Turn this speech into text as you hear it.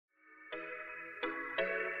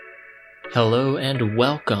Hello and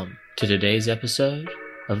welcome to today's episode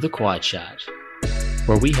of The Quad Shot,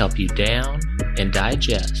 where we help you down and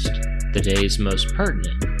digest the day's most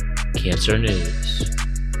pertinent cancer news.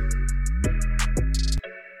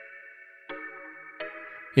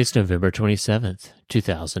 It's November 27th,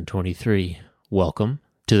 2023. Welcome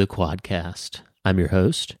to the Quadcast. I'm your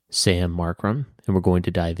host, Sam Markram, and we're going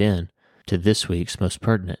to dive in to this week's most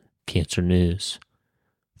pertinent cancer news.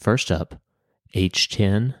 First up,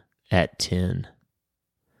 H10 at 10.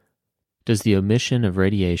 Does the omission of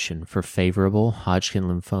radiation for favorable Hodgkin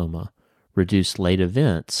lymphoma reduce late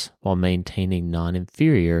events while maintaining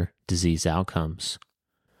non-inferior disease outcomes?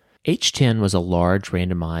 H10 was a large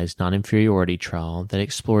randomized non-inferiority trial that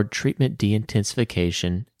explored treatment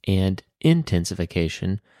de-intensification and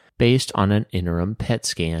intensification based on an interim PET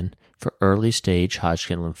scan for early-stage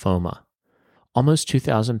Hodgkin lymphoma. Almost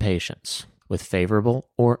 2,000 patients with favorable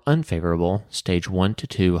or unfavorable stage 1 to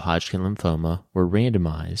 2 Hodgkin lymphoma were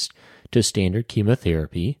randomized to standard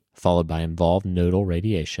chemotherapy followed by involved nodal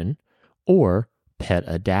radiation or PET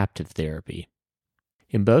adaptive therapy.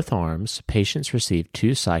 In both arms, patients received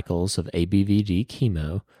 2 cycles of ABVD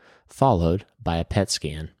chemo followed by a PET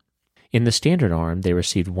scan. In the standard arm, they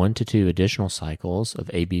received 1 to 2 additional cycles of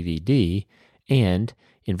ABVD and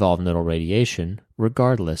involved nodal radiation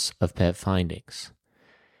regardless of PET findings.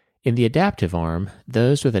 In the adaptive arm,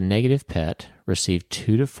 those with a negative PET received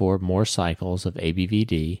 2 to 4 more cycles of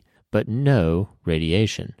ABVD but no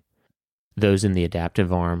radiation. Those in the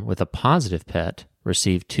adaptive arm with a positive PET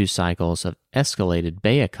received 2 cycles of escalated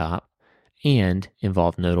Bayakop and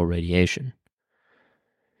involved nodal radiation.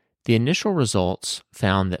 The initial results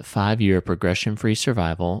found that 5-year progression-free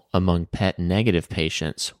survival among PET-negative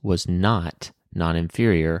patients was not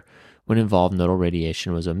non-inferior when involved nodal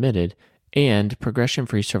radiation was omitted, and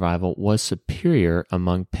progression-free survival was superior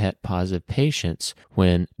among PET-positive patients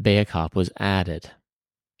when Bayakop was added.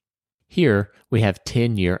 Here, we have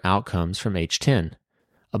 10-year outcomes from H10.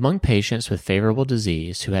 Among patients with favorable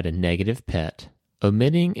disease who had a negative PET,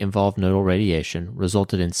 omitting involved nodal radiation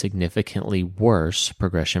resulted in significantly worse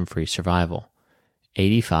progression-free survival,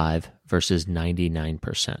 85 versus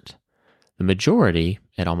 99%. The majority,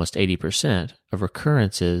 at almost 80%, of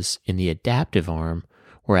recurrences in the adaptive arm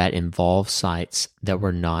were at involved sites that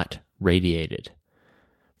were not radiated.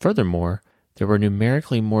 Furthermore, there were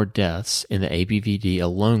numerically more deaths in the ABVD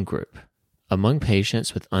alone group. Among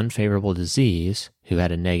patients with unfavorable disease who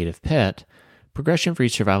had a negative PET, progression-free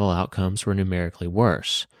survival outcomes were numerically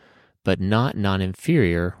worse, but not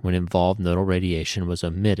non-inferior when involved nodal radiation was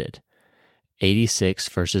omitted, 86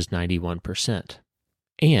 versus 91%,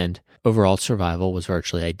 and overall survival was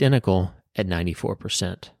virtually identical at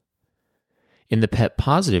 94%. In the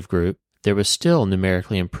PET-positive group, there was still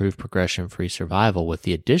numerically improved progression-free survival with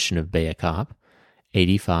the addition of Bayakop,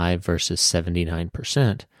 85 versus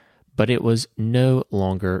 79%, but it was no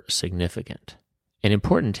longer significant. An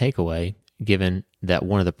important takeaway, given that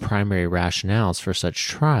one of the primary rationales for such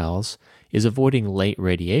trials is avoiding late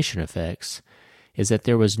radiation effects, is that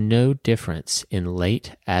there was no difference in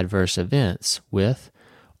late adverse events with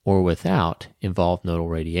or without involved nodal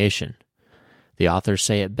radiation. The authors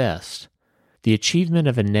say it best: the achievement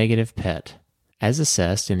of a negative PET, as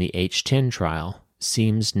assessed in the H10 trial,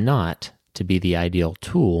 seems not to be the ideal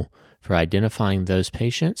tool for identifying those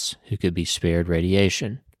patients who could be spared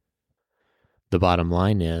radiation. The bottom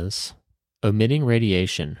line is, omitting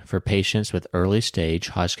radiation for patients with early-stage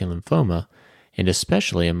Hodgkin lymphoma, and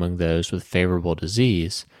especially among those with favorable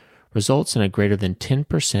disease, results in a greater than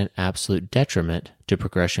 10% absolute detriment to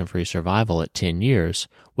progression-free survival at 10 years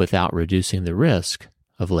without reducing the risk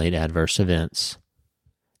of late adverse events.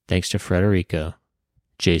 Thanks to Frederico,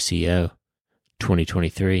 JCO,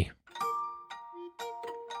 2023.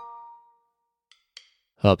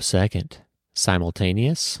 Up second,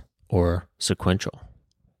 simultaneous or sequential.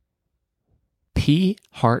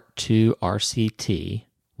 P-Heart-2 RCT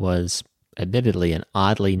was admittedly an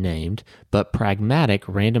oddly named but pragmatic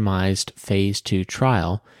randomized phase 2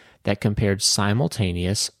 trial that compared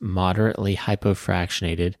simultaneous moderately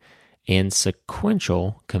hypofractionated and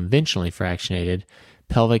sequential conventionally fractionated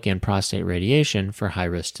pelvic and prostate radiation for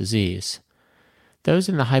high-risk disease. Those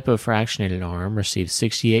in the hypofractionated arm received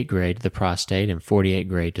 68 Gray to the prostate and 48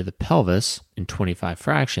 Gray to the pelvis in 25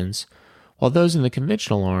 fractions, while those in the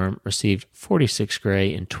conventional arm received 46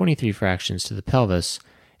 Gray and 23 fractions to the pelvis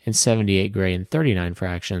and 78 Gray and 39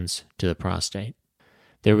 fractions to the prostate.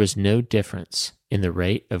 There was no difference in the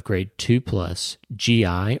rate of grade 2 plus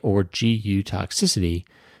GI or GU toxicity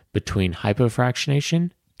between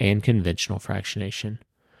hypofractionation and conventional fractionation.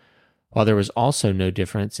 While there was also no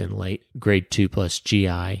difference in late grade 2 plus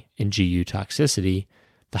GI and GU toxicity,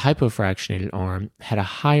 The hypofractionated arm had a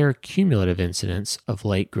higher cumulative incidence of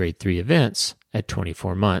late grade 3 events at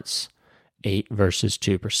 24 months, 8 versus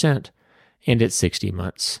 2%, and at 60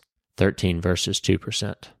 months, 13 versus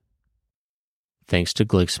 2%. Thanks to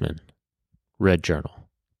Glicksman. Red Journal,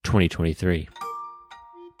 2023.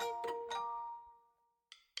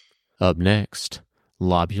 Up next,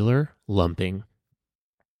 lobular lumping.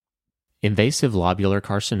 Invasive lobular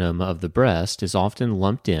carcinoma of the breast is often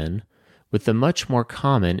lumped in with the much more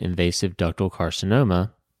common invasive ductal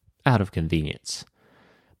carcinoma out of convenience.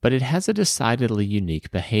 But it has a decidedly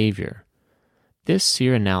unique behavior. This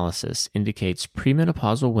SEER analysis indicates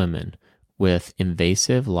premenopausal women with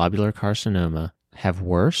invasive lobular carcinoma have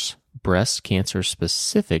worse breast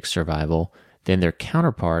cancer-specific survival than their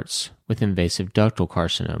counterparts with invasive ductal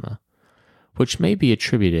carcinoma, which may be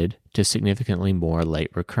attributed to significantly more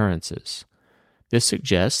late recurrences. This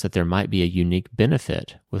suggests that there might be a unique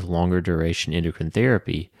benefit with longer duration endocrine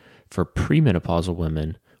therapy for premenopausal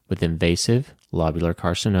women with invasive lobular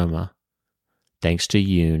carcinoma. Thanks to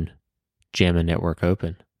Yoon, JAMA Network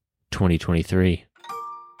Open, 2023.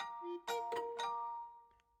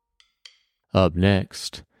 Up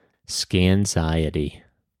next, scanxiety.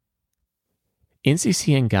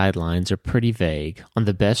 NCCN guidelines are pretty vague on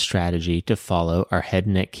the best strategy to follow our head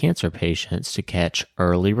and neck cancer patients to catch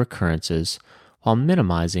early recurrences while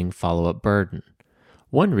minimizing follow-up burden.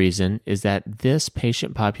 One reason is that this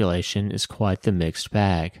patient population is quite the mixed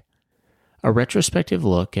bag. A retrospective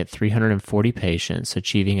look at 340 patients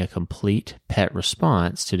achieving a complete PET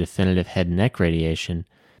response to definitive head and neck radiation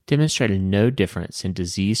demonstrated no difference in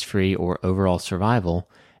disease-free or overall survival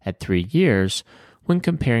at 3 years when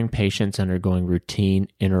comparing patients undergoing routine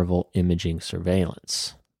interval imaging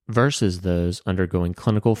surveillance versus those undergoing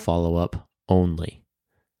clinical follow-up only.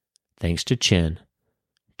 Thanks to Chen,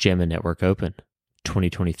 JAMA Network Open,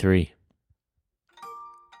 2023.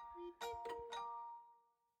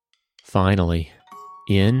 Finally,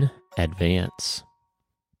 in advance.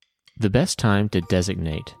 The best time to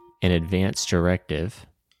designate an advance directive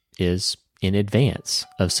is in advance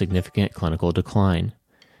of significant clinical decline.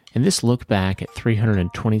 And this look back at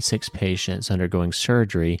 326 patients undergoing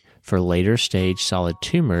surgery for later stage solid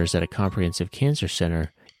tumors at a comprehensive cancer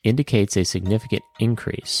center indicates a significant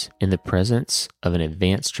increase in the presence of an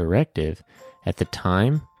advance directive at the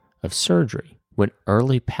time of surgery when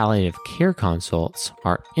early palliative care consults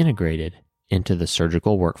are integrated into the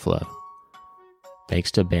surgical workflow.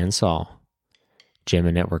 Thanks to Bansal,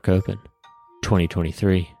 JAMA Network Open,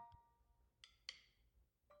 2023.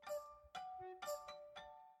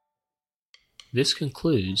 This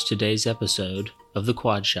concludes today's episode of The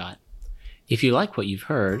Quad Shot. If you like what you've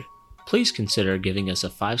heard, please consider giving us a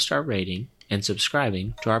 5-star rating and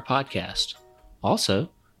subscribing to our podcast. Also,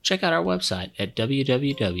 check out our website at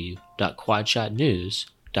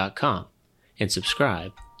www.quadshotnews.com and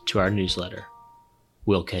subscribe to our newsletter.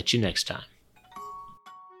 We'll catch you next time.